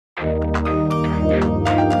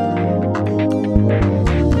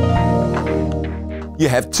You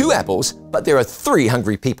have 2 apples, but there are 3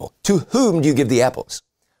 hungry people. To whom do you give the apples?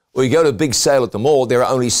 Or you go to a big sale at the mall, there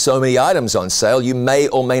are only so many items on sale, you may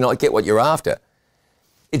or may not get what you're after.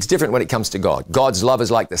 It's different when it comes to God. God's love is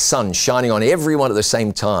like the sun shining on everyone at the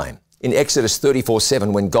same time. In Exodus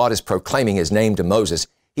 34:7, when God is proclaiming his name to Moses,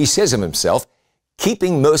 he says of himself,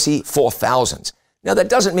 keeping mercy for thousands. Now that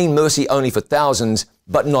doesn't mean mercy only for thousands,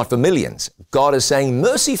 but not for millions. God is saying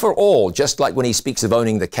mercy for all, just like when he speaks of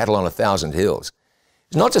owning the cattle on 1,000 hills.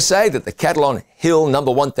 It's not to say that the cattle on hill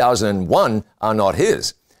number 1001 are not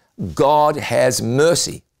his. God has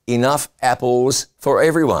mercy, enough apples for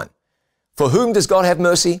everyone. For whom does God have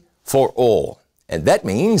mercy? For all. And that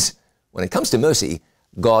means, when it comes to mercy,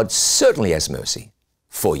 God certainly has mercy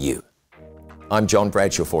for you. I'm John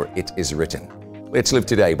Bradshaw for It Is Written. Let's live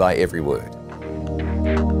today by every word.